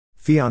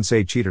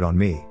Fiancée cheated on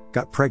me,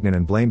 got pregnant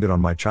and blamed it on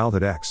my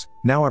childhood ex.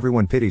 Now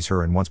everyone pities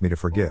her and wants me to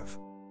forgive.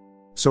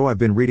 So I've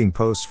been reading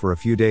posts for a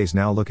few days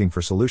now looking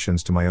for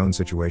solutions to my own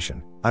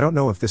situation. I don't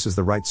know if this is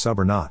the right sub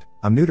or not.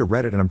 I'm new to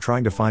Reddit and I'm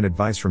trying to find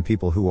advice from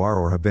people who are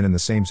or have been in the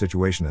same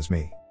situation as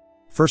me.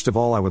 First of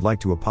all, I would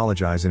like to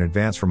apologize in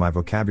advance for my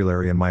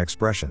vocabulary and my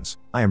expressions.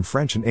 I am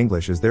French and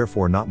English is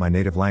therefore not my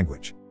native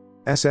language.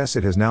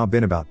 It has now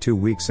been about 2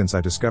 weeks since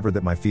I discovered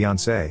that my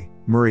fiancée,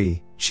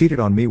 Marie, cheated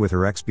on me with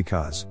her ex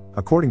because,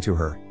 according to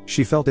her,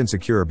 she felt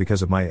insecure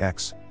because of my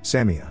ex,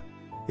 Samia.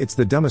 It's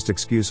the dumbest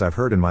excuse I've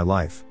heard in my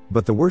life,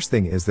 but the worst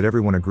thing is that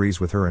everyone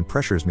agrees with her and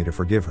pressures me to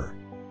forgive her.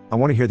 I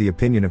want to hear the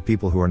opinion of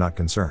people who are not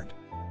concerned.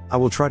 I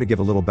will try to give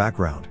a little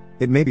background.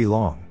 It may be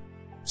long.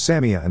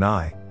 Samia and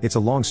I, it's a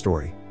long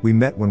story, we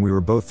met when we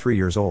were both 3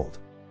 years old.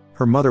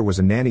 Her mother was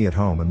a nanny at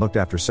home and looked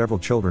after several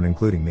children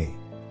including me.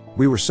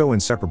 We were so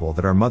inseparable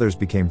that our mothers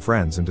became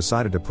friends and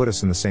decided to put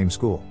us in the same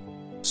school.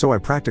 So I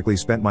practically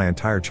spent my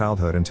entire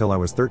childhood until I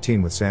was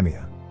 13 with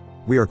Samia.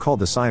 We are called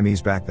the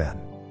Siamese back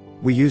then.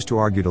 We used to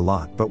argue a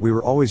lot, but we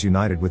were always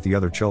united with the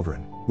other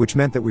children, which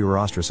meant that we were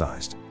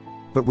ostracized.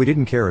 But we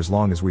didn't care as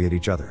long as we had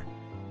each other.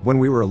 When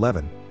we were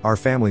 11, our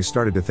families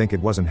started to think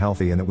it wasn't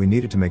healthy and that we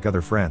needed to make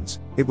other friends.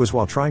 It was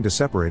while trying to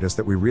separate us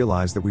that we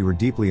realized that we were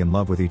deeply in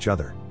love with each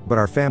other, but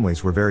our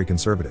families were very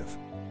conservative.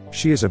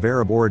 She is of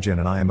Arab origin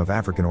and I am of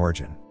African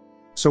origin.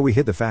 So we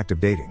hid the fact of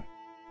dating.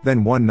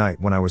 Then one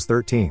night when I was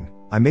 13,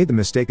 I made the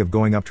mistake of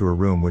going up to her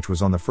room which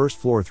was on the first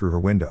floor through her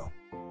window.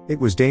 It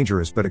was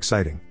dangerous but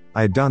exciting.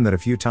 I had done that a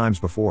few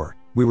times before.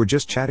 We were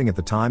just chatting at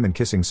the time and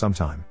kissing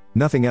sometime.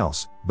 Nothing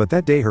else, but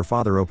that day her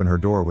father opened her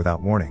door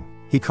without warning.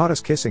 He caught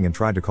us kissing and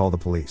tried to call the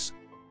police.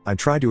 I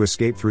tried to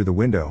escape through the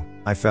window,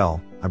 I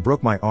fell, I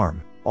broke my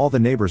arm, all the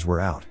neighbors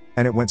were out,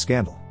 and it went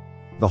scandal.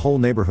 The whole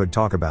neighborhood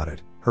talk about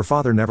it. Her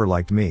father never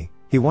liked me.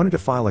 He wanted to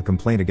file a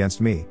complaint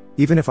against me.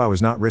 Even if I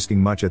was not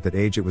risking much at that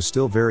age, it was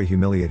still very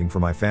humiliating for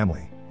my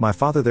family. My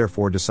father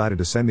therefore decided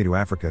to send me to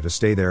Africa to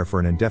stay there for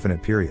an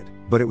indefinite period,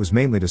 but it was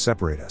mainly to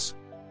separate us.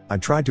 I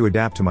tried to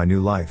adapt to my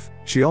new life.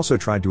 She also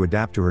tried to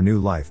adapt to her new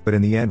life, but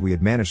in the end we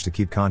had managed to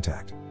keep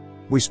contact.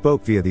 We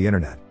spoke via the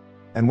internet.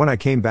 And when I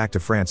came back to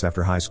France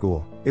after high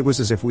school, it was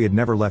as if we had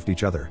never left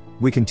each other.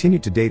 We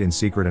continued to date in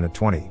secret, and at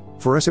 20,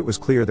 for us it was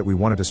clear that we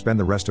wanted to spend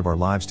the rest of our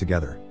lives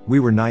together. We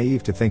were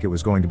naive to think it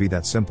was going to be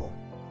that simple.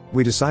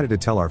 We decided to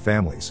tell our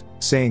families,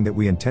 saying that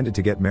we intended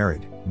to get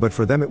married, but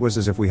for them it was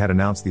as if we had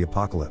announced the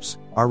apocalypse.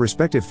 Our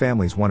respective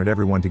families wanted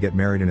everyone to get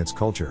married in its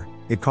culture.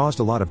 It caused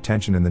a lot of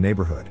tension in the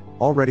neighborhood.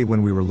 Already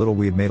when we were little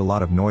we had made a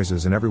lot of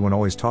noises and everyone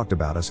always talked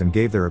about us and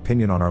gave their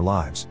opinion on our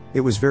lives.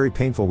 It was very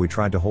painful. We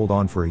tried to hold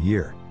on for a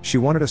year. She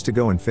wanted us to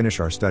go and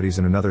finish our studies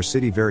in another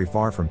city very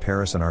far from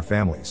Paris and our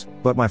families.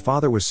 But my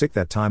father was sick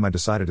that time. I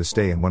decided to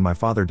stay, and when my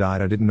father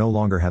died I didn't no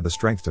longer have the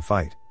strength to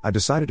fight. I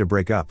decided to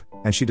break up,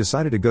 and she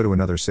decided to go to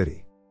another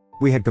city.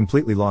 We had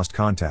completely lost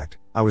contact.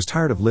 I was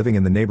tired of living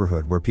in the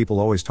neighborhood where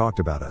people always talked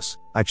about us.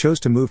 I chose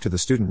to move to the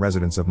student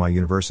residence of my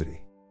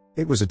university.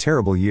 It was a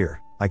terrible year.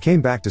 I came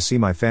back to see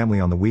my family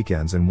on the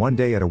weekends, and one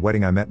day at a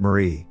wedding I met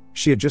Marie.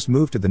 She had just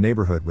moved to the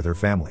neighborhood with her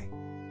family.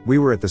 We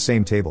were at the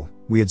same table.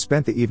 We had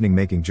spent the evening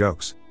making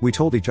jokes. We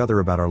told each other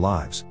about our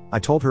lives. I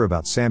told her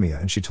about Samia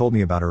and she told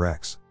me about her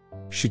ex.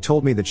 She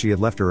told me that she had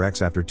left her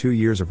ex after 2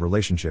 years of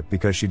relationship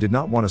because she did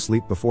not want to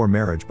sleep before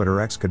marriage, but her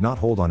ex could not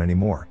hold on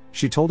anymore.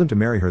 She told him to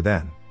marry her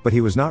then, but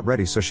he was not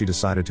ready, so she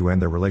decided to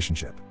end their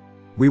relationship.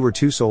 We were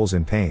two souls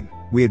in pain.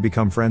 We had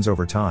become friends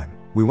over time.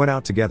 We went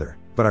out together,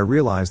 but I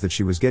realized that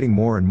she was getting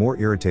more and more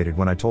irritated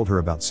when I told her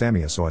about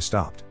Samia, so I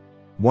stopped.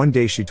 One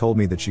day she told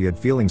me that she had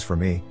feelings for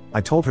me.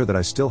 I told her that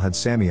I still had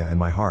Samia in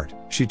my heart.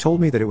 She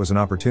told me that it was an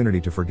opportunity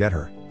to forget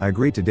her. I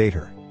agreed to date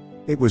her.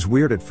 It was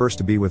weird at first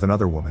to be with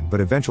another woman,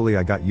 but eventually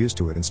I got used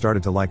to it and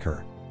started to like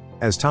her.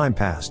 As time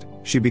passed,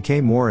 she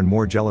became more and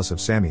more jealous of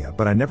Samia,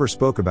 but I never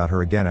spoke about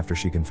her again after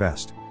she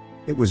confessed.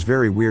 It was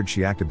very weird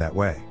she acted that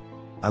way.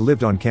 I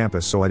lived on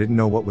campus, so I didn't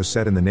know what was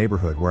said in the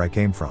neighborhood where I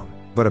came from.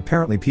 But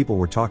apparently people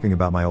were talking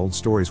about my old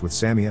stories with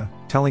Samia,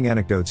 telling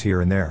anecdotes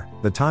here and there,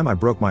 the time I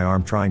broke my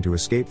arm trying to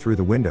escape through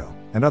the window,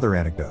 and other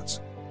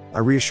anecdotes. I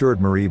reassured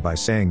Marie by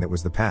saying that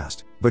was the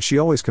past, but she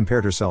always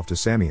compared herself to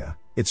Samia.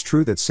 It's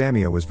true that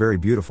Samia was very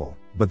beautiful,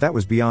 but that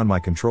was beyond my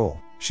control.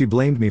 She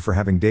blamed me for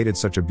having dated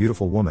such a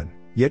beautiful woman,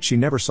 yet she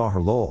never saw her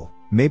lol.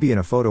 Maybe in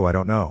a photo, I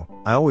don't know.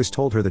 I always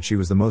told her that she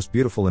was the most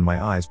beautiful in my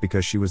eyes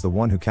because she was the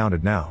one who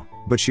counted now,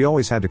 but she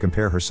always had to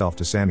compare herself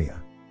to Samia.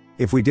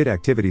 If we did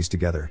activities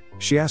together,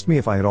 she asked me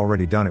if I had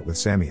already done it with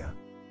Samia.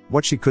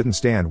 What she couldn't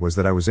stand was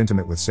that I was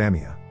intimate with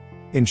Samia.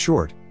 In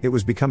short, it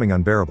was becoming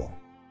unbearable.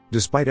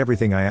 Despite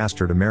everything, I asked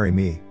her to marry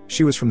me.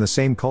 She was from the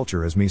same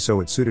culture as me,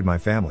 so it suited my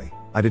family.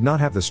 I did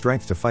not have the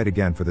strength to fight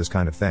again for this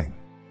kind of thing.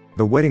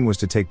 The wedding was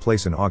to take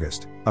place in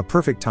August, a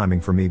perfect timing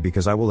for me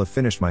because I will have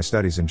finished my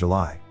studies in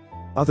July.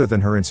 Other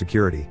than her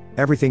insecurity,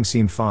 everything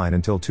seemed fine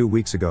until 2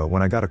 weeks ago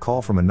when I got a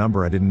call from a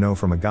number I didn't know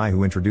from a guy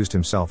who introduced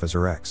himself as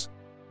her ex.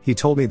 He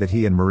told me that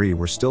he and Marie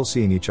were still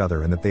seeing each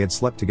other and that they had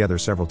slept together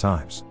several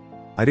times.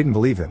 I didn't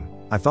believe him.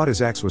 I thought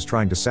his ex was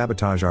trying to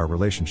sabotage our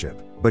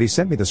relationship, but he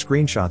sent me the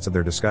screenshots of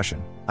their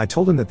discussion. I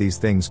told him that these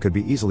things could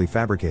be easily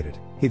fabricated.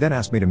 He then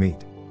asked me to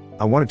meet.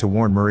 I wanted to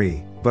warn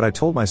Marie, but I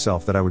told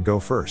myself that I would go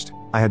first.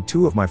 I had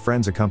 2 of my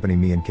friends accompany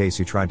me in case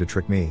he tried to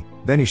trick me.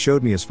 Then he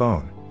showed me his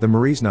phone, the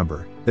Marie's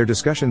number, their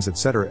discussions,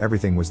 etc.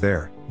 Everything was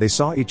there. They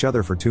saw each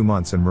other for 2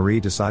 months and Marie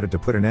decided to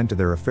put an end to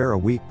their affair a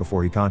week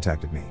before he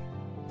contacted me.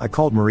 I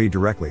called Marie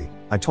directly.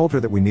 I told her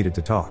that we needed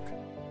to talk.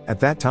 At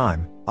that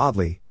time,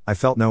 oddly, I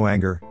felt no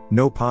anger,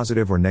 no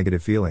positive or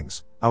negative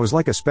feelings. I was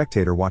like a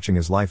spectator watching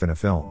his life in a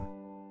film.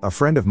 A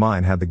friend of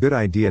mine had the good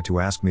idea to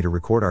ask me to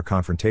record our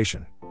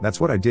confrontation. That's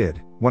what I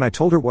did. When I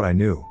told her what I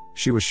knew,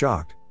 she was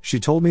shocked. She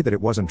told me that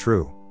it wasn't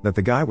true, that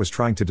the guy was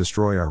trying to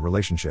destroy our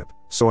relationship.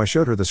 So I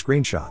showed her the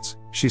screenshots.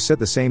 She said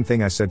the same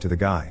thing I said to the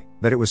guy,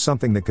 that it was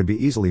something that could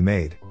be easily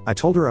made. I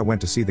told her I went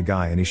to see the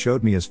guy and he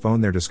showed me his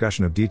phone, their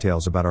discussion of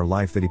details about our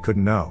life that he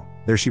couldn't know.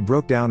 There she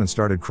broke down and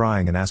started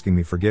crying and asking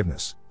me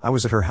forgiveness. I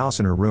was at her house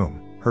in her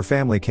room. Her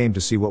family came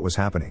to see what was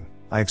happening.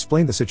 I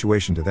explained the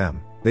situation to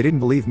them. They didn't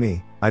believe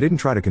me. I didn't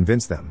try to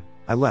convince them.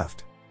 I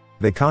left.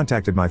 They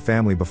contacted my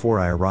family before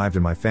I arrived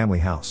in my family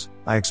house.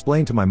 I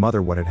explained to my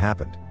mother what had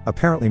happened.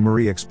 Apparently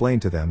Marie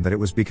explained to them that it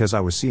was because I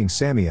was seeing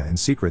Samia in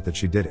secret that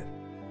she did it.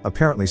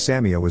 Apparently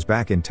Samia was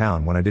back in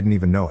town when I didn't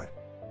even know it.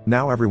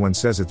 Now everyone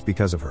says it's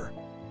because of her.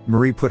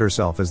 Marie put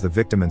herself as the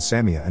victim and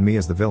Samia and me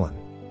as the villain.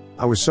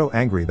 I was so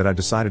angry that I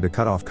decided to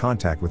cut off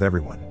contact with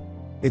everyone.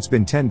 It's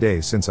been 10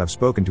 days since I've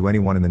spoken to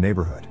anyone in the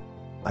neighborhood.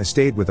 I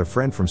stayed with a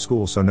friend from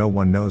school so no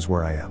one knows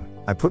where I am.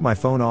 I put my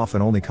phone off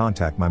and only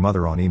contact my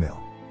mother on email.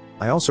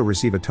 I also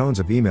receive a tons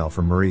of email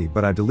from Marie,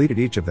 but I deleted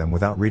each of them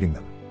without reading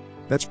them.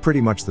 That's pretty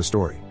much the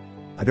story.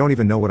 I don't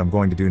even know what I'm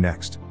going to do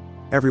next.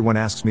 Everyone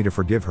asks me to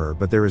forgive her,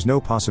 but there is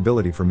no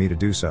possibility for me to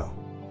do so.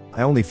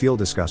 I only feel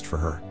disgust for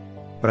her.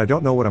 But I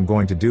don't know what I'm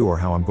going to do or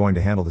how I'm going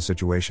to handle the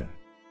situation.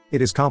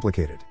 It is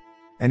complicated.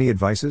 Any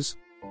advices?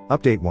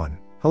 Update 1.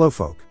 Hello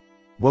folk.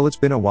 Well, it's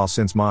been a while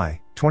since my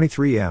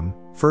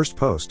 23M first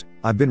post.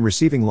 I've been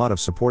receiving a lot of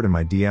support in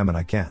my DM and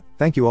I can't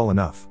thank you all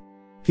enough.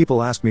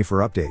 People ask me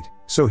for update,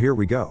 so here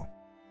we go.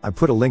 I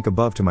put a link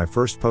above to my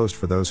first post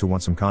for those who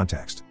want some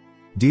context.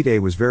 D-Day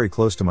was very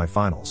close to my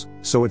finals,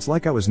 so it's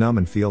like I was numb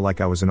and feel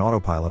like I was in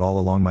autopilot all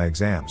along my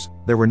exams.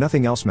 There were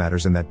nothing else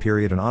matters in that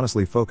period and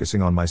honestly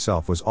focusing on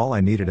myself was all I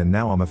needed, and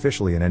now I'm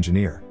officially an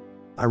engineer.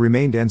 I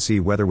remained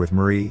NC whether with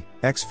Marie,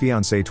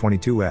 ex-fiancée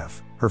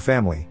 22F, her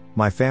family,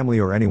 my family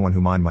or anyone who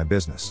mind my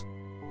business.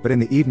 But in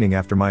the evening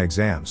after my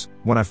exams,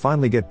 when I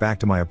finally get back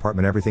to my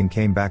apartment, everything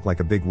came back like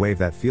a big wave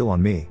that fell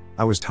on me.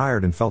 I was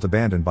tired and felt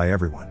abandoned by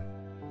everyone.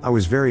 I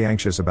was very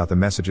anxious about the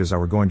messages I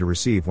were going to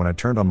receive when I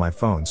turned on my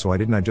phone, so I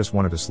just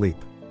wanted to sleep.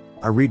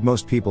 I read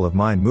most people of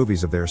mine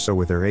movies of theirs, so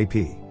with their AP.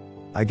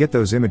 I get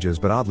those images,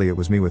 but oddly it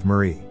was me with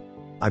Marie.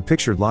 I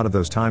pictured a lot of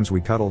those times we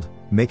cuddled,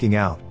 making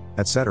out,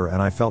 etc.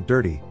 and I felt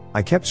dirty.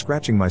 I kept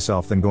scratching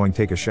myself, then going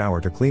take a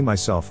shower to clean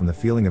myself from the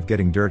feeling of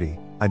getting dirty.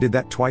 I did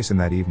that twice in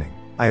that evening.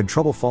 I had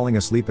trouble falling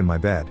asleep in my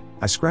bed.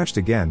 I scratched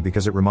again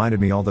because it reminded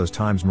me all those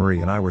times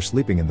Marie and I were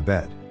sleeping in the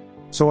bed.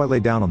 So I lay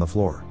down on the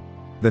floor.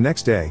 The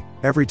next day,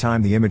 every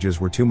time the images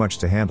were too much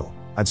to handle,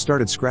 I'd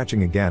started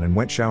scratching again and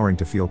went showering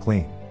to feel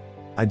clean.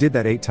 I did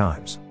that 8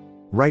 times.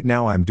 Right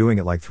now I'm doing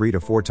it like 3 to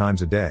 4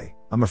 times a day.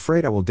 I'm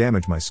afraid I will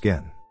damage my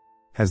skin.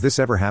 Has this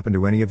ever happened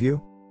to any of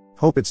you?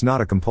 Hope it's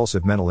not a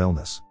compulsive mental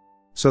illness.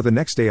 So the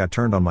next day I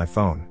turned on my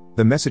phone.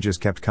 The messages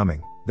kept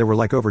coming. There were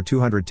like over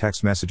 200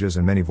 text messages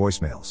and many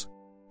voicemails.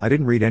 I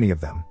didn't read any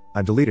of them.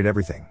 I deleted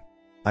everything.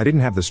 I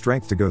didn't have the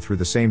strength to go through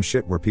the same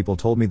shit where people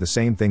told me the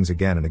same things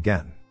again and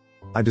again.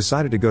 I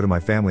decided to go to my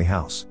family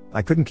house.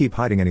 I couldn't keep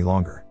hiding any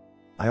longer.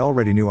 I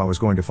already knew I was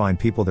going to find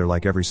people there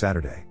like every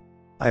Saturday.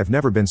 I have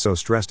never been so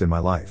stressed in my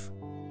life.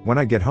 When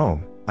I get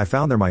home, I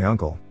found there my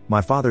uncle, my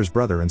father's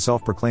brother and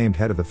self-proclaimed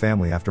head of the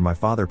family after my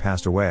father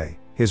passed away,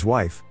 his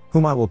wife,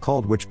 whom I will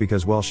call Witch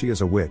because well she is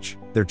a witch,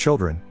 their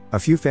children, a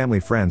few family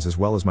friends as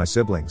well as my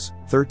siblings,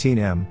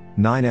 13M,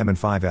 9M and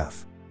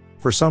 5F.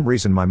 For some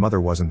reason my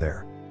mother wasn't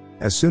there.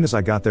 As soon as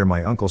I got there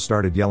my uncle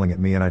started yelling at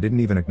me and I didn't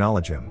even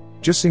acknowledge him.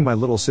 Just seeing my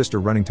little sister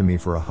running to me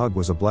for a hug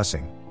was a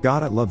blessing.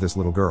 God, I love this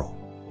little girl.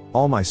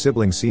 All my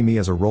siblings see me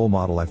as a role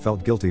model. I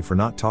felt guilty for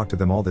not talking to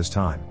them all this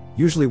time.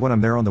 Usually when I'm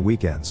there on the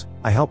weekends,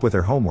 I help with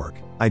their homework.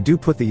 I do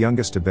put the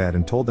youngest to bed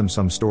and told them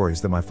some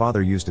stories that my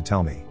father used to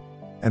tell me.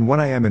 And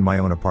when I am in my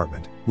own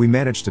apartment, we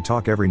manage to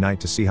talk every night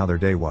to see how their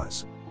day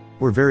was.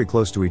 We're very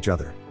close to each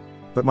other.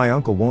 But my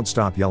uncle won't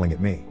stop yelling at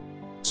me.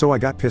 So I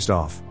got pissed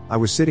off. I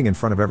was sitting in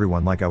front of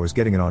everyone like I was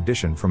getting an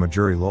audition from a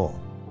jury lol.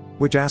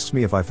 Which asks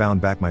me if I found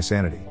back my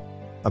sanity.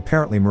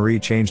 Apparently Marie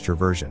changed her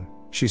version.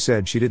 She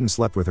said she didn't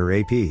slept with her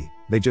AP,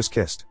 they just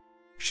kissed.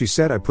 She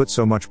said I put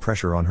so much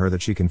pressure on her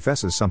that she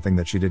confesses something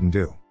that she didn't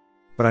do.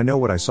 But I know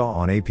what I saw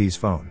on AP's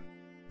phone.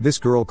 This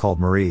girl called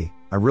Marie,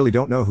 I really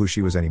don't know who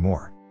she was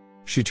anymore.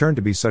 She turned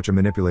to be such a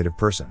manipulative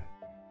person.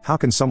 How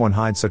can someone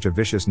hide such a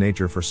vicious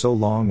nature for so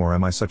long, or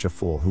am I such a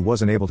fool who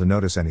wasn't able to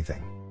notice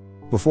anything?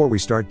 Before we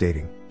start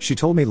dating, she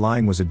told me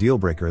lying was a deal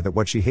breaker, that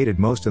what she hated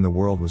most in the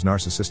world was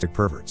narcissistic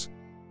perverts.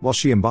 While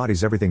she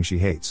embodies everything she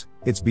hates,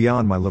 it's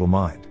beyond my little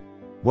mind.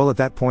 Well, at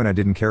that point I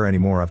didn't care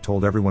anymore. I've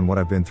told everyone what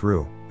I've been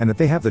through, and that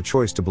they have the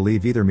choice to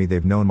believe either me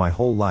they've known my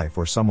whole life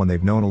or someone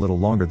they've known a little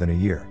longer than a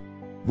year.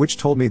 Which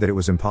told me that it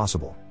was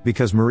impossible,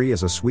 because Marie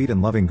is a sweet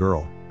and loving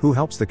girl, who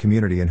helps the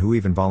community and who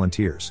even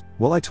volunteers.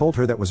 Well, I told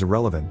her that was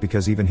irrelevant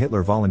because even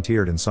Hitler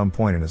volunteered in some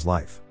point in his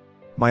life.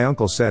 My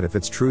uncle said if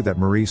it's true that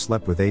Marie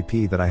slept with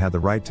AP that I had the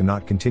right to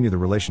not continue the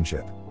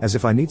relationship, as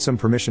if I need some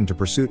permission to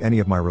pursue any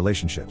of my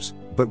relationships.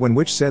 But when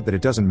Witch said that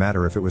it doesn't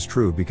matter if it was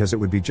true because it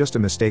would be just a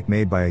mistake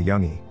made by a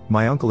youngie,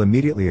 my uncle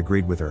immediately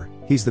agreed with her.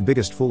 He's the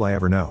biggest fool I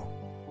ever know.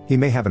 He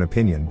may have an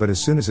opinion, but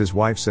as soon as his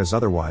wife says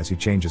otherwise he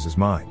changes his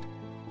mind.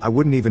 I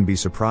wouldn't even be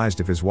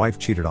surprised if his wife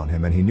cheated on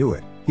him and he knew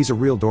it. He's a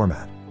real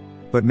doormat.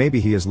 But maybe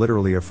he is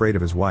literally afraid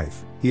of his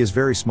wife. He is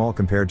very small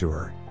compared to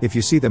her. If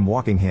you see them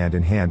walking hand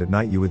in hand at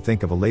night you would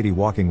think of a lady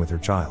walking with her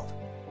child.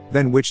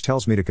 Then Witch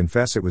tells me to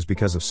confess it was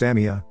because of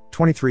Samia,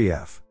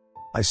 23F.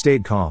 I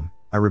stayed calm.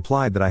 I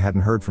replied that I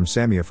hadn't heard from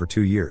Samia for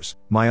 2 years.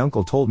 My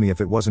uncle told me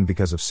if it wasn't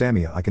because of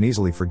Samia I can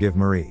easily forgive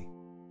Marie.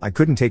 I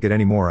couldn't take it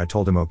anymore. I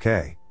told him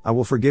okay, I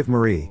will forgive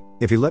Marie,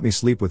 if he let me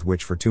sleep with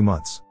Witch for 2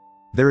 months.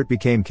 There it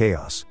became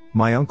chaos.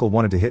 My uncle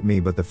wanted to hit me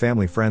but the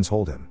family friends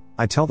hold him.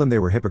 I tell them they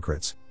were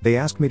hypocrites. They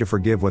asked me to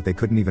forgive what they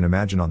couldn't even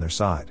imagine on their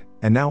side,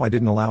 and now I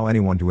didn't allow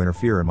anyone to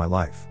interfere in my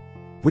life.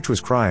 Witch was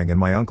crying and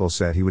my uncle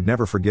said he would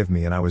never forgive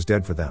me and I was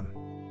dead for them.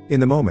 In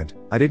the moment,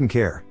 I didn't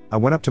care. I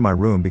went up to my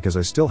room because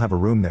I still have a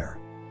room there.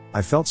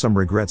 I felt some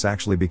regrets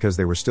actually because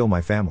they were still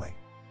my family.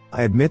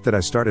 I admit that I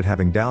started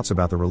having doubts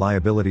about the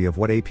reliability of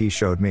what AP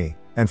showed me,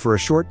 and for a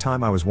short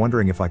time I was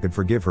wondering if I could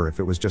forgive her if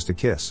it was just a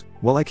kiss.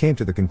 Well, I came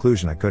to the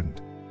conclusion I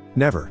couldn't.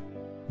 Never.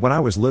 When I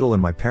was little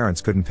and my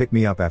parents couldn't pick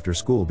me up after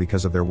school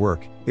because of their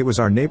work, it was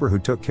our neighbor who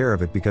took care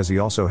of it because he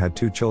also had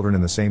 2 children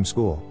in the same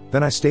school.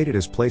 Then I stayed at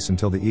his place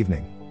until the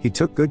evening. He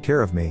took good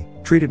care of me,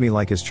 treated me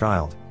like his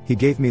child. He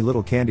gave me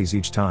little candies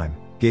each time,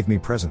 gave me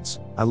presents.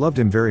 I loved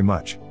him very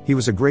much. He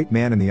was a great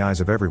man in the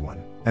eyes of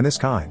everyone. And this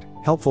kind,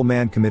 helpful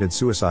man committed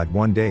suicide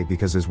one day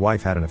because his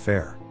wife had an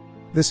affair.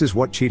 This is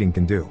what cheating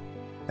can do.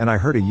 And I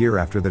heard a year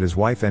after that his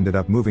wife ended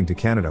up moving to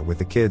Canada with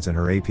the kids and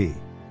her AP.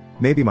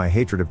 Maybe my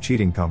hatred of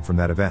cheating come from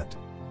that event.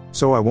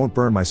 So I won't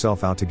burn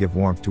myself out to give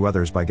warmth to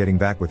others by getting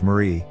back with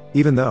Marie,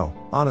 even though,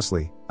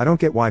 honestly, I don't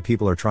get why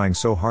people are trying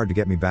so hard to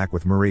get me back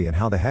with Marie and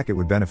how the heck it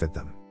would benefit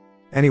them.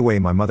 Anyway,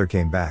 my mother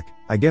came back.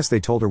 I guess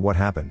they told her what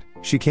happened.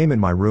 She came in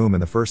my room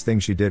and the first thing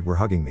she did were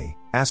hugging me,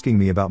 asking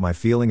me about my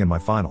feeling and my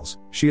finals.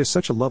 She is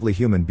such a lovely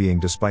human being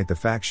despite the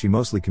fact she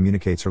mostly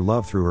communicates her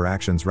love through her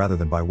actions rather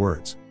than by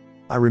words.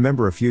 I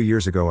remember a few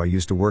years ago I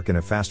used to work in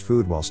a fast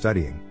food while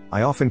studying.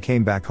 I often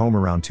came back home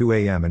around 2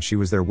 a.m. and she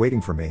was there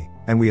waiting for me,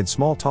 and we had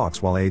small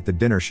talks while I ate the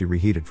dinner she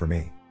reheated for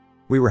me.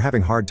 We were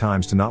having hard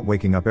times to not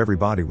waking up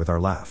everybody with our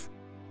laugh.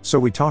 So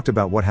we talked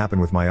about what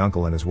happened with my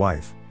uncle and his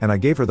wife, and I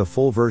gave her the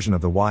full version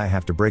of the why I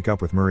have to break up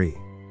with Marie.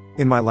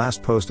 In my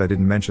last post I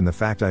didn't mention the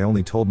fact I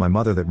only told my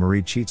mother that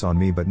Marie cheats on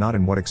me but not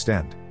in what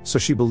extent, so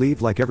she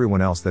believed like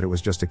everyone else that it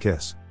was just a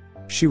kiss.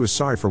 She was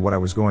sorry for what I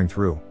was going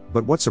through,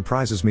 but what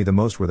surprises me the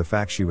most were the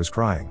fact she was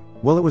crying.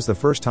 Well, it was the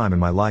first time in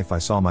my life I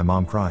saw my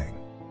mom crying.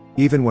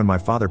 Even when my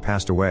father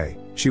passed away,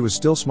 she was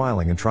still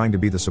smiling and trying to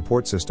be the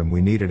support system we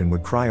needed and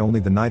would cry only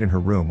the night in her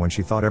room when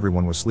she thought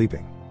everyone was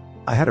sleeping.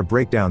 I had a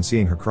breakdown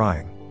seeing her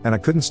crying, and I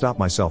couldn't stop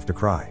myself to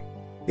cry.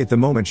 At the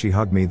moment she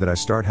hugged me that I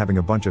start having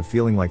a bunch of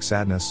feeling like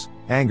sadness,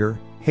 anger,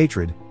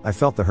 hatred. I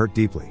felt the hurt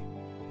deeply.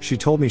 She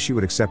told me she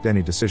would accept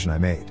any decision I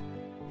made.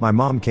 My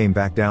mom came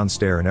back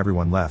downstairs and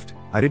everyone left.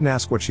 I didn't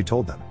ask what she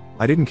told them.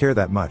 I didn't care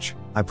that much.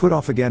 I put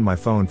off again my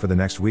phone for the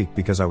next week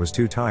because I was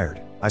too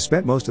tired. I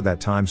spent most of that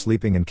time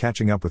sleeping and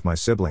catching up with my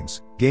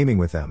siblings, gaming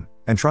with them,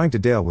 and trying to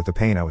deal with the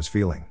pain I was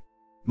feeling.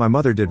 My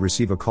mother did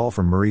receive a call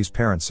from Marie's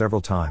parents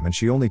several times and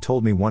she only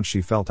told me once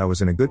she felt I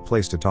was in a good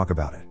place to talk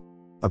about it.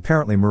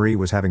 Apparently Marie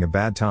was having a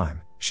bad time.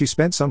 She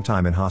spent some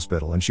time in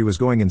hospital and she was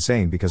going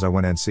insane because I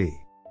went NC.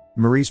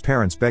 Marie's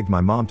parents begged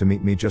my mom to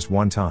meet me just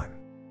one time.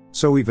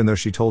 So even though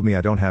she told me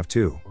I don't have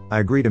to, I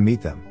agree to meet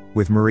them,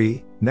 with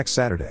Marie, next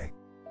Saturday.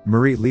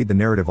 Marie lead the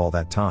narrative all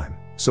that time,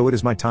 so it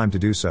is my time to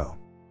do so.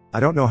 I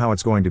don't know how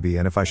it's going to be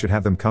and if I should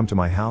have them come to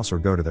my house or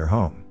go to their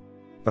home.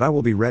 But I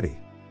will be ready.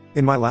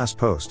 In my last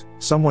post,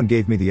 someone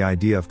gave me the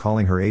idea of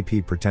calling her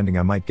AP pretending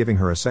I might giving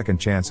her a second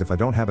chance if I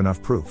don't have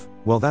enough proof.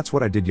 Well, that's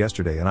what I did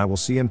yesterday and I will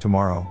see him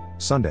tomorrow,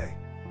 Sunday.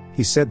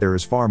 He said there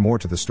is far more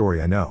to the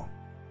story I know.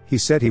 He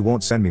said he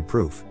won't send me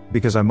proof,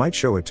 because I might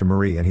show it to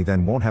Marie and he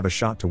then won't have a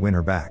shot to win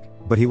her back,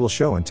 but he will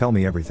show and tell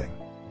me everything.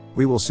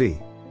 We will see.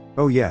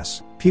 Oh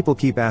yes, people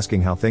keep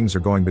asking how things are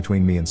going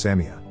between me and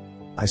Samia.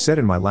 I said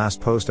in my last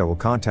post I will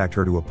contact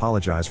her to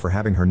apologize for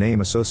having her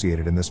name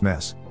associated in this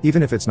mess,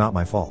 even if it's not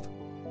my fault.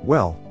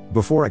 Well,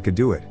 before I could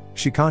do it,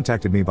 she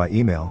contacted me by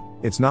email.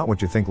 It's not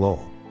what you think,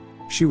 lol.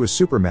 She was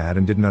super mad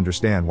and didn't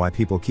understand why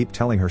people keep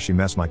telling her she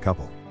messed my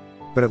couple.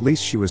 But at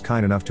least she was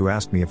kind enough to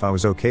ask me if I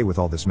was okay with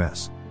all this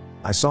mess.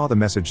 I saw the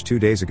message 2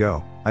 days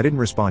ago. I didn't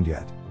respond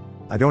yet.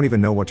 I don't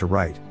even know what to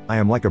write. I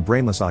am like a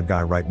brainless odd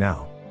guy right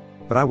now.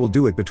 But I will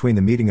do it between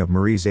the meeting of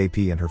Marie's AP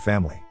and her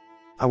family.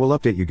 I will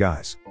update you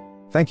guys.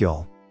 Thank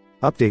y'all.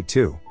 Update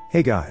 2.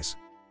 Hey guys.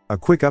 A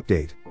quick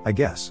update, I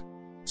guess.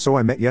 So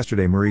I met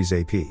yesterday Marie's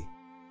AP.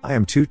 I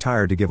am too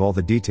tired to give all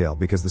the detail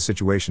because the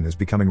situation is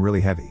becoming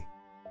really heavy.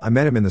 I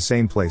met him in the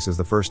same place as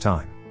the first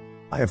time.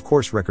 I of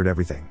course record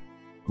everything.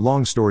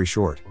 Long story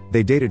short,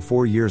 they dated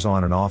 4 years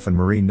on and off and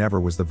Marie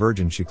never was the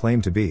virgin she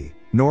claimed to be,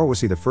 nor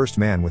was he the first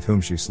man with whom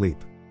she sleep.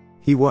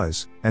 He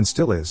was, and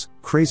still is,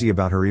 crazy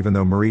about her even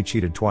though Marie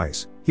cheated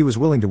twice. He was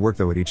willing to work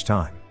though at each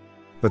time.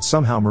 But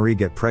somehow Marie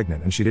get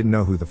pregnant and she didn't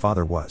know who the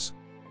father was.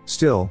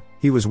 Still,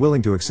 he was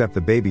willing to accept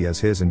the baby as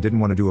his and didn't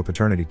want to do a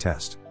paternity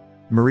test.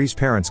 Marie's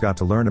parents got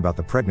to learn about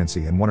the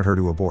pregnancy and wanted her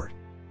to abort.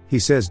 He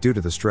says due to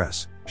the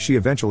stress, she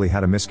eventually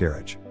had a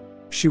miscarriage.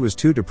 She was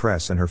too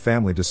depressed and her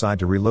family decided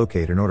to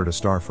relocate in order to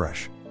start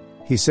fresh.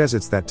 He says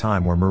it's that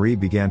time where Marie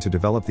began to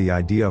develop the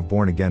idea of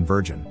born-again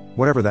virgin,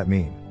 whatever that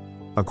mean.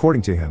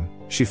 According to him,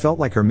 she felt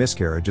like her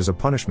miscarriage is a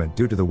punishment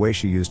due to the way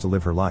she used to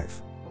live her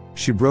life.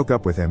 She broke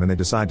up with him and they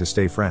decided to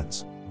stay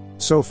friends.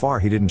 So far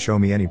he didn't show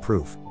me any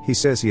proof. He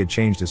says he had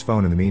changed his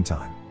phone in the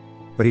meantime.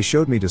 But he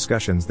showed me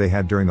discussions they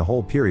had during the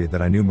whole period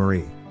that I knew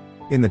Marie.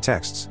 In the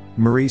texts,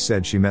 Marie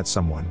said she met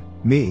someone,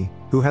 me,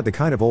 who had the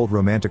kind of old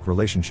romantic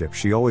relationship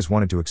she always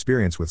wanted to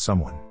experience with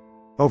someone.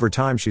 Over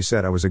time she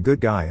said I was a good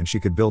guy and she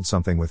could build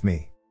something with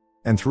me.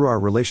 And through our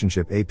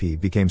relationship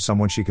AP became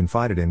someone she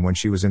confided in when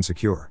she was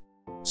insecure.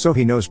 So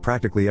he knows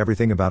practically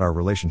everything about our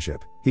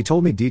relationship. He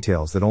told me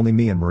details that only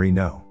me and Marie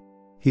know.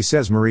 He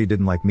says Marie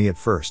didn't like me at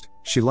first,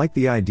 she liked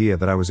the idea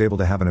that I was able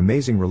to have an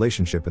amazing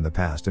relationship in the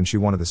past and she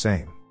wanted the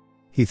same.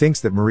 He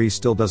thinks that Marie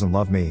still doesn't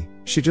love me,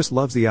 she just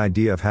loves the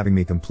idea of having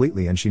me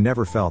completely and she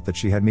never felt that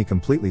she had me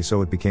completely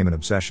so it became an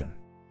obsession.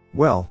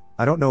 Well,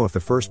 I don't know if the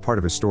first part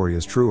of his story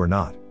is true or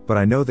not, but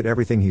I know that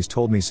everything he's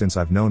told me since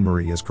I've known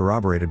Marie is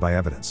corroborated by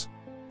evidence.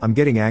 I'm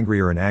getting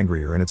angrier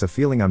and it's a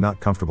feeling I'm not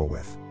comfortable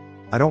with.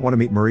 I don't want to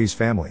meet Marie's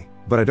family,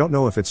 but I don't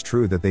know if it's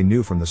true that they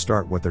knew from the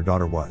start what their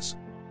daughter was.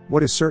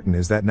 What is certain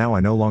is that now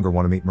I no longer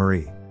want to meet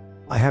Marie.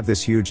 I have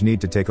this huge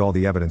need to take all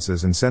the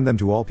evidences and send them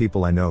to all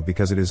people I know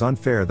because it is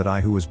unfair that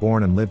I who was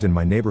born and lived in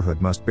my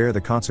neighborhood must bear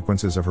the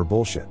consequences of her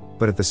bullshit,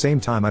 but at the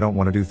same time I don't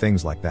want to do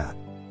things like that.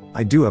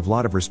 I do have a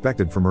lot of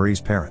respect for Marie's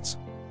parents.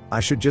 I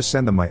should just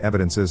send them my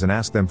evidences and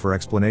ask them for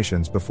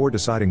explanations before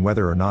deciding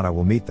whether or not I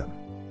will meet them.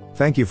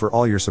 Thank you for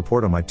all your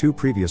support on my 2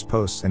 previous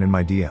posts and in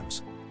my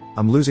DMs.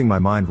 I'm losing my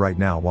mind right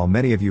now while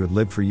many of you had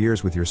lived for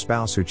years with your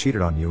spouse who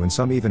cheated on you and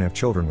some even have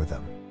children with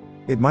them.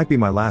 It might be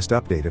my last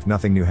update if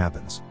nothing new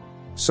happens.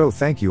 So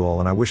thank you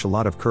all and I wish a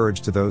lot of courage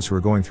to those who are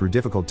going through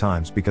difficult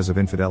times because of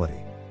infidelity.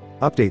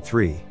 Update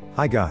 3.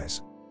 Hi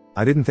guys.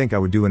 I didn't think I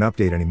would do an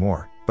update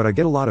anymore, but I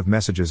get a lot of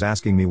messages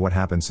asking me what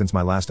happened since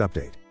my last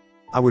update.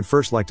 I would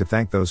first like to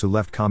thank those who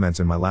left comments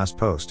in my last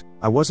post.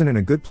 I wasn't in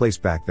a good place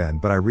back then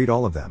but I read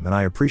all of them and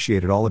I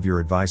appreciated all of your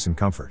advice and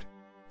comfort.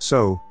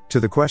 So, to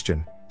the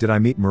question, did I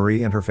meet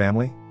Marie and her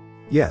family?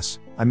 Yes,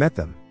 I met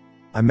them.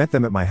 I met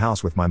them at my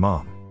house with my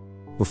mom.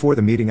 Before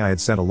the meeting I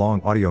had sent a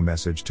long audio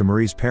message to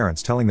Marie's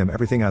parents telling them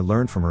everything I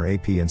learned from her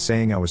AP and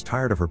saying I was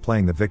tired of her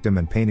playing the victim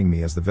and painting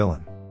me as the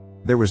villain.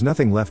 There was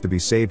nothing left to be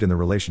saved in the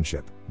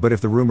relationship, but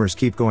if the rumors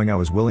keep going I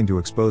was willing to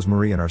expose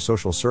Marie in our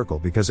social circle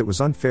because it was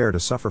unfair to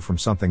suffer from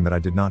something that I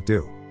did not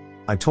do.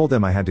 I told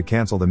them I had to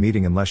cancel the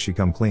meeting unless she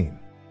come clean.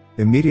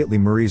 Immediately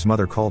Marie's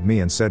mother called me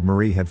and said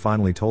Marie had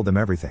finally told them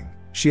everything.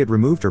 She had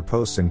removed her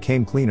posts and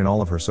came clean in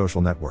all of her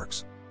social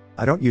networks.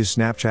 I don't use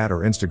Snapchat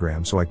or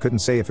Instagram so I couldn't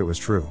say if it was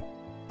true.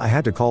 I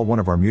had to call one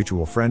of our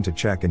mutual friend to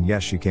check and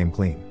yes she came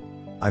clean.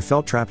 I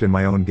felt trapped in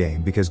my own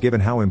game because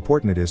given how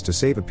important it is to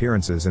save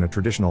appearances in a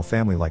traditional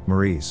family like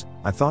Marie's,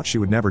 I thought she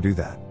would never do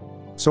that.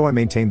 So I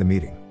maintained the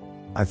meeting.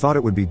 I thought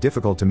it would be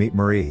difficult to meet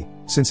Marie,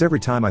 since every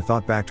time I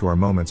thought back to our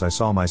moments I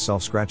saw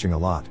myself scratching a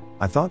lot.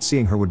 I thought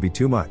seeing her would be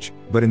too much,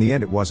 but in the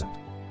end it wasn't.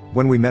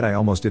 When we met I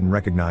almost didn't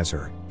recognize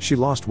her, she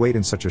lost weight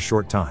in such a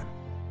short time.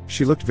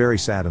 She looked very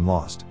sad and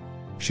lost.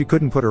 She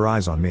couldn't put her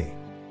eyes on me.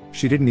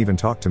 She didn't even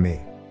talk to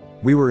me.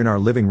 We were in our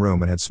living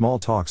room and had small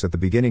talks at the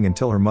beginning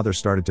until her mother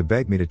started to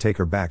beg me to take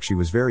her back. She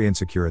was very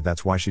insecure,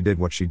 that's why she did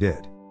what she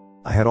did.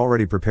 I had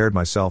already prepared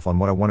myself on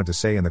what I wanted to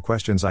say and the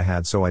questions I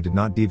had so I did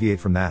not deviate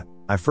from that.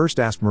 I first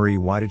asked Marie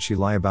why did she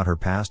lie about her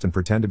past and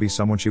pretend to be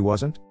someone she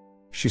wasn't?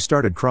 She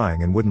started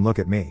crying and wouldn't look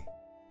at me.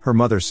 Her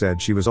mother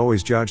said she was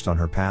always judged on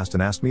her past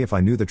and asked me if I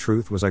knew the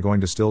truth, was I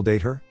going to still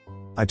date her?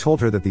 I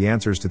told her that the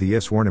answers to the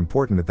ifs weren't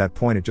important at that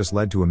point, it just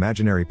led to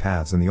imaginary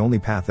paths and the only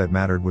path that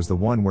mattered was the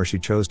one where she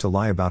chose to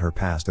lie about her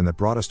past and that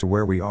brought us to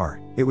where we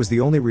are. It was the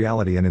only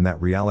reality and in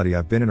that reality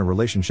I've been in a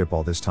relationship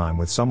all this time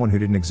with someone who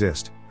didn't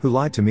exist, who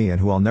lied to me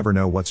and who I'll never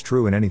know what's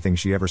true in anything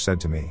she ever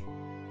said to me.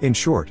 In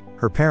short,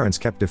 her parents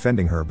kept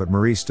defending her but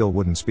Marie still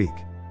wouldn't speak.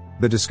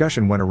 The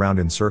discussion went around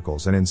in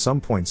circles and in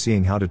some point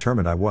seeing how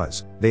determined I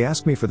was, they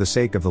asked me for the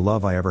sake of the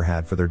love I ever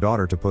had for their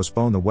daughter to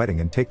postpone the wedding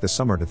and take the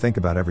summer to think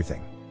about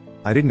everything.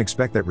 I didn't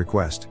expect that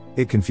request,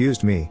 it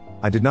confused me,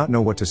 I did not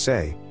know what to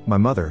say. My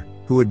mother,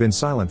 who had been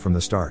silent from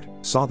the start,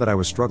 saw that I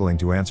was struggling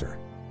to answer.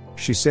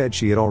 She said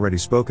she had already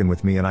spoken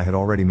with me and I had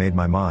already made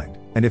my mind,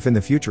 and if in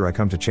the future I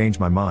come to change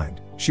my mind,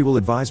 she will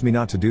advise me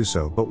not to do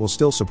so but will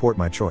still support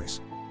my choice.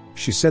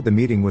 She said the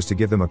meeting was to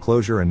give them a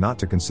closure and not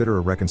to consider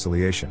a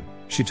reconciliation.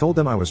 She told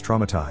them I was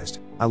traumatized,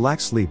 I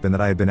lacked sleep and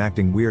that I had been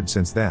acting weird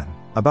since then,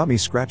 about me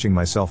scratching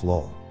myself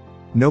lol.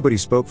 Nobody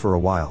spoke for a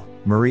while.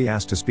 Marie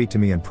asked to speak to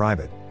me in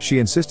private. She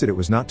insisted it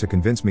was not to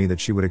convince me that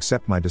she would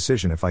accept my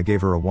decision if I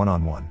gave her a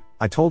one-on-one.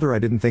 I told her I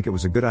didn't think it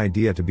was a good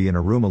idea to be in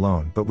a room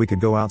alone, but we could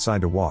go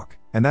outside to walk,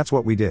 and that's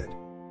what we did.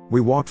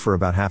 We walked for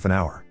about half an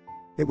hour.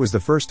 It was the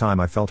first time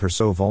I felt her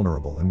so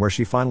vulnerable and where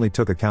she finally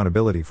took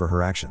accountability for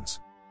her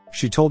actions.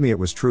 She told me it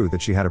was true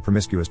that she had a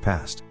promiscuous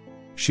past.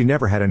 She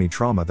never had any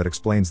trauma that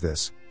explains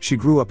this. She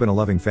grew up in a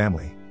loving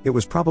family. It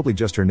was probably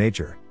just her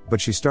nature, but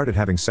she started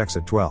having sex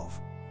at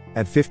 12.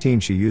 At 15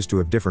 she used to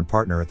have different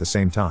partner at the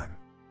same time.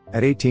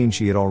 At 18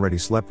 she had already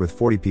slept with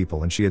 40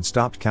 people and she had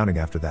stopped counting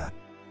after that.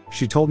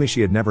 She told me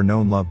she had never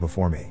known love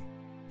before me.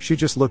 She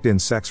just looked in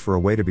sex for a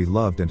way to be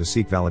loved and to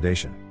seek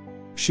validation.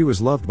 She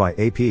was loved by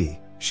AP.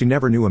 She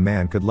never knew a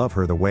man could love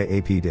her the way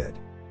AP did.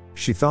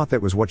 She thought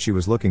that was what she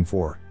was looking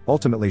for.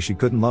 Ultimately she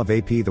couldn't love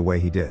AP the way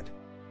he did.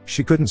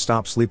 She couldn't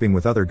stop sleeping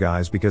with other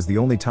guys because the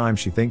only time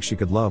she thinks she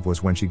could love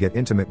was when she get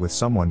intimate with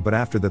someone, but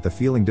after that the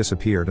feeling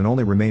disappeared and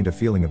only remained a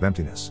feeling of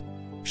emptiness.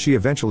 She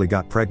eventually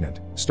got pregnant,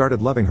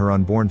 started loving her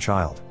unborn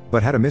child,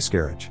 but had a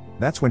miscarriage.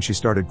 That's when she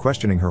started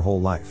questioning her whole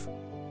life.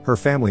 Her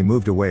family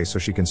moved away so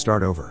she can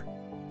start over.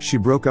 She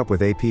broke up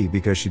with AP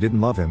because she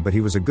didn't love him, but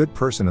he was a good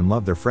person and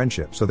loved their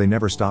friendship, so they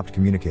never stopped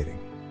communicating.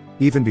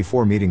 Even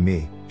before meeting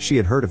me, she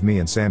had heard of me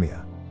and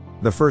Samia.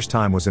 The first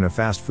time was in a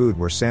fast food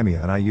where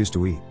Samia and I used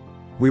to eat.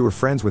 We were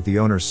friends with the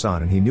owner's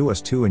son and he knew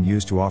us too and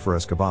used to offer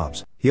us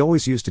kebabs. He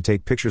always used to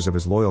take pictures of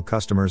his loyal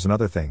customers and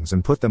other things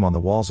and put them on the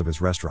walls of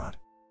his restaurant.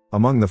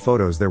 Among the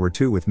photos there were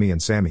two with me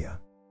and Samia.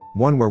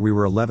 One where we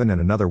were 11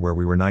 and another where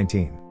we were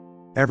 19.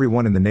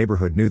 Everyone in the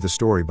neighborhood knew the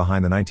story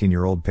behind the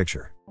 19-year-old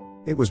picture.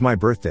 It was my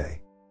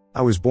birthday.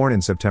 I was born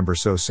in September,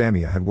 so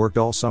Samia had worked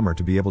all summer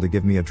to be able to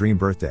give me a dream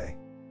birthday.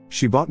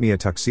 She bought me a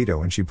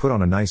tuxedo and she put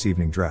on a nice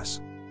evening dress.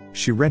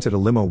 She rented a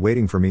limo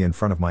waiting for me in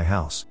front of my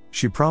house.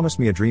 She promised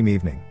me a dream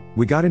evening.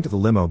 We got into the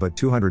limo, but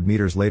 200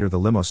 meters later the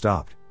limo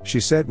stopped. She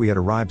said we had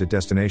arrived at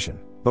destination,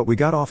 but we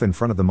got off in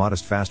front of the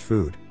modest fast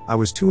food. I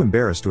was too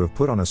embarrassed to have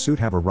put on a suit,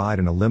 have a ride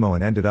in a limo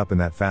and ended up in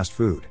that fast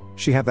food.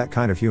 She had that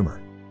kind of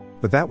humor.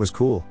 But that was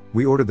cool.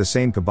 We ordered the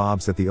same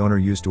kebabs that the owner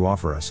used to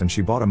offer us and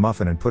she bought a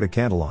muffin and put a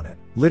candle on it,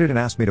 lit it and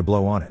asked me to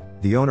blow on it.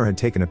 The owner had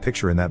taken a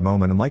picture in that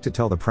moment and liked to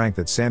tell the prank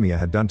that Samia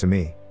had done to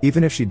me.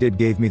 Even if she did,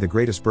 gave me the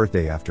greatest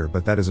birthday after,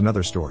 but that is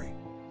another story.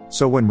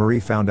 So when Marie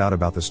found out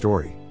about the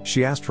story,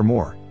 she asked for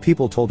more.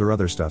 People told her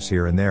other stuffs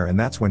here and there, and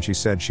that's when she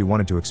said she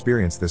wanted to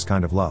experience this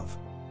kind of love.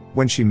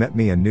 When she met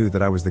me and knew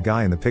that I was the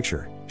guy in the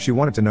picture, she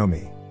wanted to know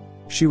me.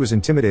 She was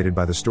intimidated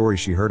by the story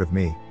she heard of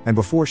me, and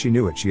before she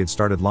knew it she had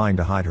started lying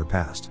to hide her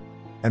past.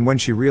 And when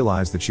she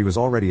realized that she was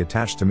already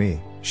attached to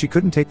me, she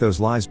couldn't take those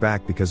lies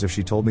back, because if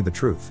she told me the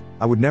truth,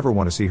 I would never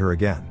want to see her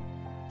again.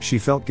 She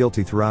felt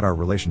guilty throughout our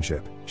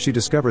relationship. She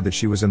discovered that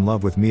she was in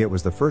love with me. It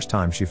was the first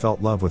time she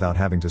felt love without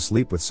having to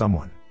sleep with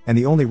someone. And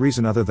the only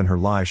reason other than her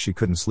lies she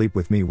couldn't sleep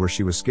with me was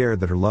she was scared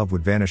that her love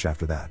would vanish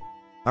after that.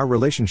 Our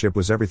relationship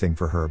was everything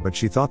for her, but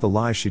she thought the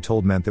lies she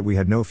told meant that we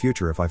had no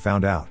future if I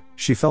found out.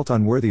 She felt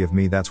unworthy of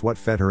me. That's what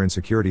fed her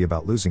insecurity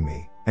about losing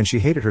me. And she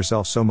hated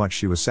herself so much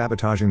she was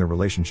sabotaging the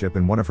relationship,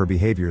 and one of her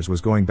behaviors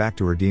was going back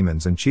to her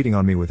demons and cheating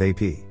on me with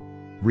AP.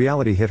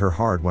 Reality hit her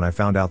hard when I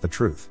found out the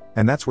truth,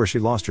 and that's where she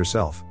lost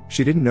herself.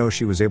 She didn't know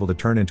she was able to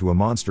turn into a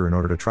monster in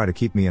order to try to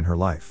keep me in her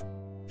life.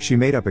 She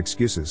made up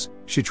excuses.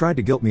 She tried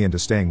to guilt me into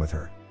staying with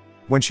her.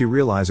 When she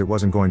realized it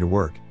wasn't going to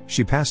work,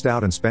 she passed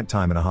out and spent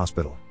time in a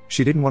hospital.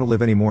 She didn't want to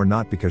live anymore,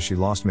 not because she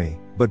lost me,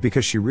 but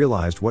because she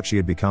realized what she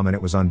had become and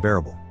it was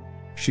unbearable.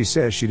 She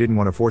says she didn't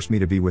want to force me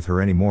to be with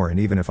her anymore, and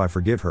even if I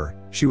forgive her,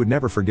 she would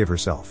never forgive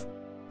herself.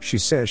 She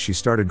says she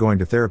started going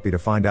to therapy to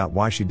find out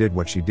why she did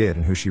what she did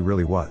and who she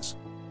really was.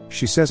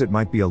 She says it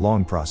might be a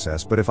long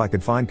process, but if I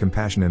could find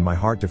compassion in my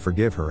heart to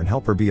forgive her and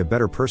help her be a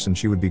better person,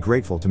 she would be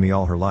grateful to me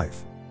all her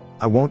life.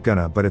 I won't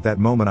gonna, but at that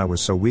moment I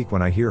was so weak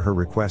when I hear her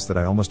request that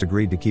I almost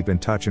agreed to keep in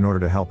touch in order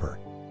to help her.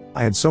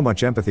 I had so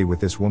much empathy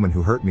with this woman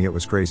who hurt me, it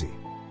was crazy.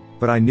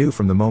 But I knew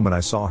from the moment I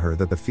saw her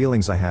that the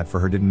feelings I had for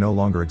her didn't no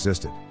longer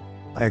existed.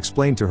 I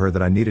explained to her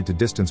that I needed to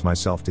distance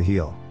myself to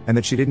heal, and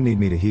that she didn't need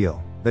me to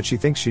heal, that she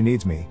thinks she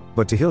needs me,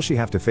 but to heal she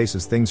have to face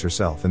things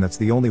herself, and that's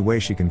the only way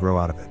she can grow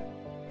out of it.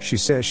 She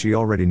says she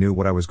already knew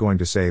what I was going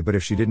to say, but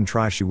if she didn't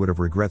try she would have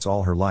regrets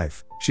all her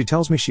life. She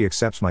tells me she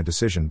accepts my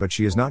decision, but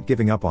she is not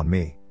giving up on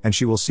me, and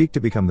she will seek to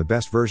become the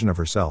best version of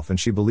herself, and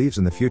she believes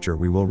in the future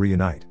we will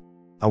reunite.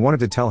 I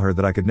wanted to tell her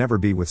that I could never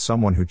be with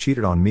someone who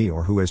cheated on me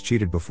or who has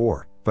cheated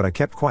before, but I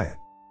kept quiet.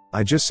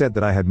 I just said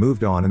that I had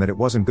moved on and that it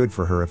wasn't good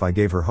for her if I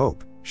gave her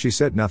hope. She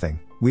said nothing.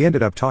 We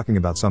ended up talking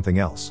about something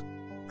else.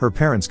 Her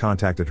parents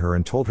contacted her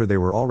and told her they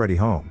were already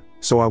home,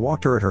 so I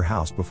walked her at her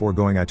house before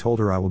going. I told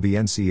her I will be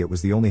NC, it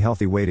was the only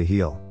healthy way to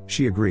heal.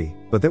 She agreed,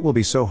 but that will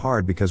be so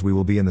hard because we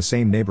will be in the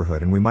same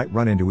neighborhood and we might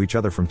run into each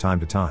other from time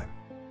to time.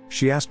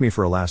 She asked me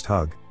for a last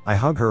hug. I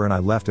hugged her and I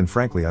left, and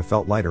frankly I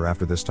felt lighter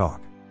after this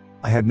talk.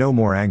 I had no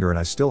more anger and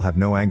I still have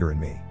no anger in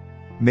me.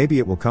 Maybe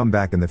it will come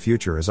back in the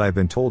future, as I have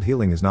been told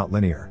healing is not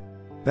linear.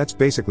 That's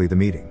basically the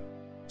meeting.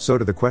 So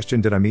to the question,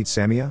 did I meet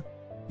Samia?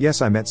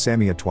 Yes, I met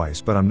Samia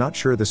twice, but I'm not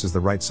sure this is the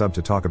right sub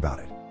to talk about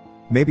it.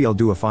 Maybe I'll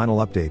do a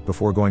final update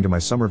before going to my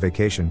summer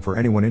vacation for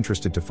anyone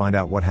interested to find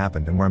out what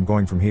happened and where I'm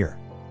going from here.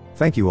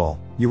 Thank you all,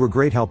 you were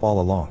great help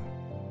all along.